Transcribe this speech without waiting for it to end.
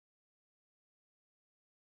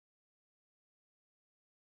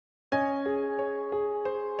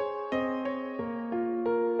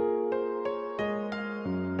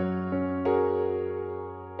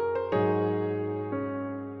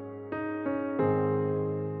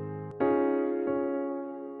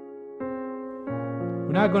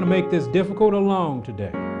We're not going to make this difficult or long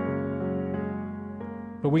today.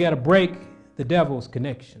 But we got to break the devil's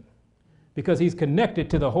connection because he's connected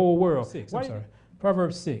to the whole world.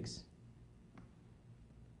 Proverbs 6,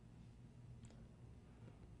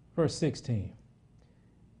 verse 16.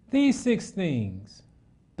 These 6 things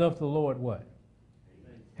doth the Lord what?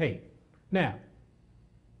 Hate. Now,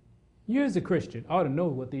 you as a Christian ought to know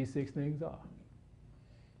what these 6 things are.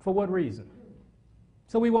 For what reason?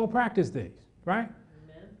 So we won't practice these, right? Amen.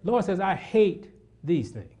 Lord says, I hate these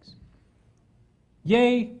things.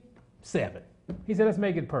 Yea, 7. He said, let's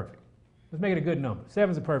make it perfect. Let's make it a good number.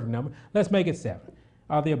 7 is a perfect number. Let's make it 7.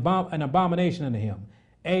 An abomination unto him.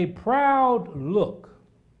 A proud look.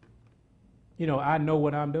 You know, I know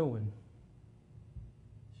what I'm doing.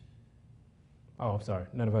 Oh, I'm sorry.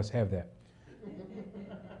 None of us have that.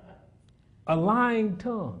 A lying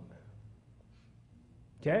tongue.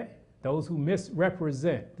 Okay? Those who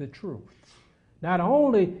misrepresent the truth. Not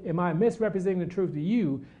only am I misrepresenting the truth to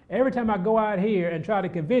you, every time I go out here and try to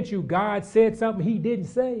convince you God said something he didn't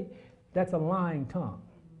say, that's a lying tongue.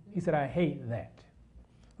 He said, I hate that.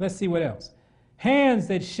 Let's see what else. Hands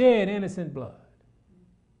that shed innocent blood.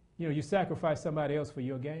 You know, you sacrifice somebody else for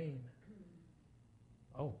your gain.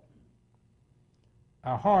 Oh.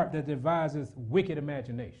 A heart that devises wicked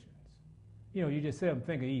imaginations. You know, you just sit up and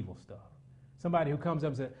think of evil stuff. Somebody who comes up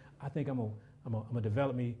and says, I think I'm going to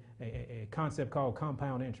develop me a concept called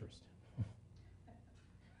compound interest.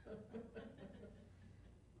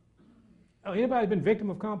 Oh, anybody been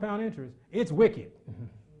victim of compound interest? It's wicked.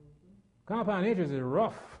 Compound interest is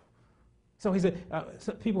rough. So he said,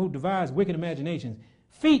 people who devise wicked imaginations,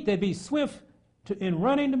 feet that be swift in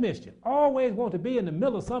running to mischief, always want to be in the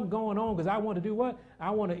middle of something going on because I want to do what?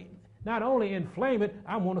 I want to not only inflame it,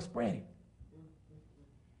 I want to spread it.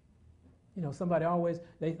 You know, somebody always,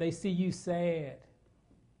 they see you sad.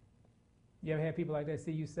 You ever had people like that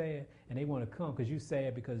see you sad and they want to come because you're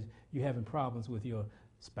sad because you're having problems with your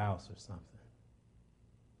spouse or something.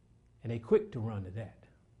 And they quick to run to that.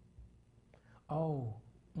 Oh,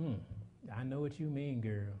 I know what you mean,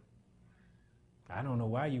 girl. I don't know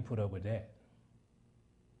why you put up with that.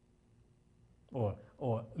 Or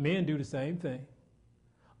men do the same thing.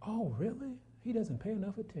 Oh, really? He doesn't pay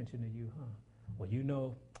enough attention to you, huh? Well, you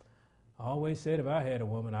know, I always said if I had a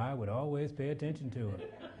woman, I would always pay attention to her.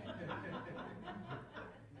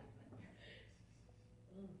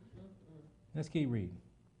 Let's keep reading.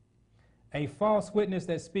 A false witness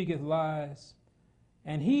that speaketh lies,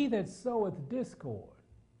 and he that soweth discord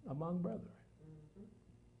among brethren.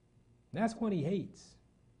 That's what he hates.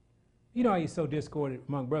 You know how you sow discord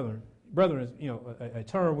among brethren? Brethren is, you know, a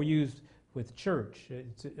term we use with church,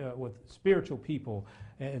 with spiritual people,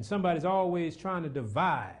 and somebody's always trying to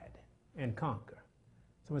divide and conquer.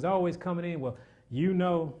 Someone's always coming in, well, you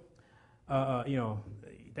know,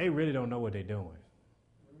 they really don't know what they're doing.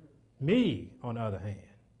 Me, on the other hand,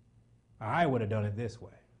 I would have done it this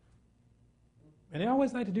way. And they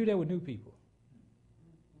always like to do that with new people.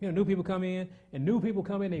 You know, new people come in,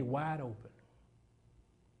 they wide open.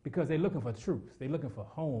 Because they're looking for truth. They're looking for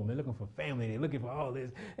home. They're looking for family. They're looking for all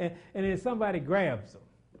this. And then somebody grabs them.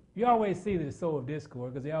 You always see the sow of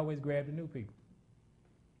discord because they always grab the new people.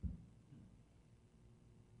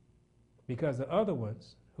 Because the other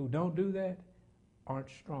ones who don't do that aren't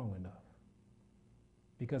strong enough.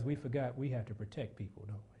 Because we forgot we have to protect people,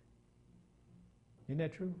 don't we? Isn't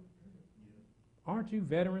that true? Aren't you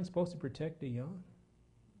veterans supposed to protect the young?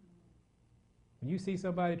 When you see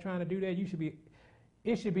somebody trying to do that,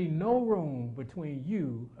 it should be no room between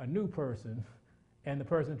you, a new person, and the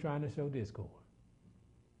person trying to show discord.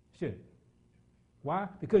 Should it? Why?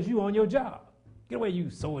 Because you on your job. Get away, you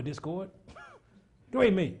sower discord. Get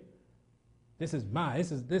away, me. This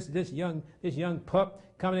young pup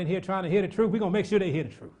coming in here trying to hear the truth. We're gonna make sure they hear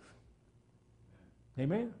the truth.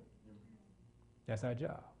 Amen. That's our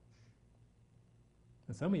job.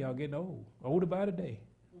 And some of y'all getting older by the day.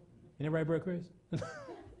 Isn't that right, Brother Chris?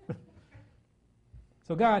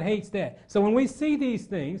 So God hates that. So when we see these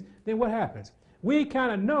things, then what happens? We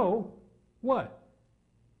kind of know what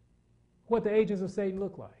the agents of Satan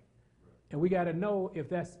look like. And we got to know if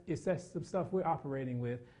that's some stuff we're operating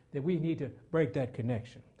with, that we need to break that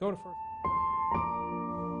connection. Go to 1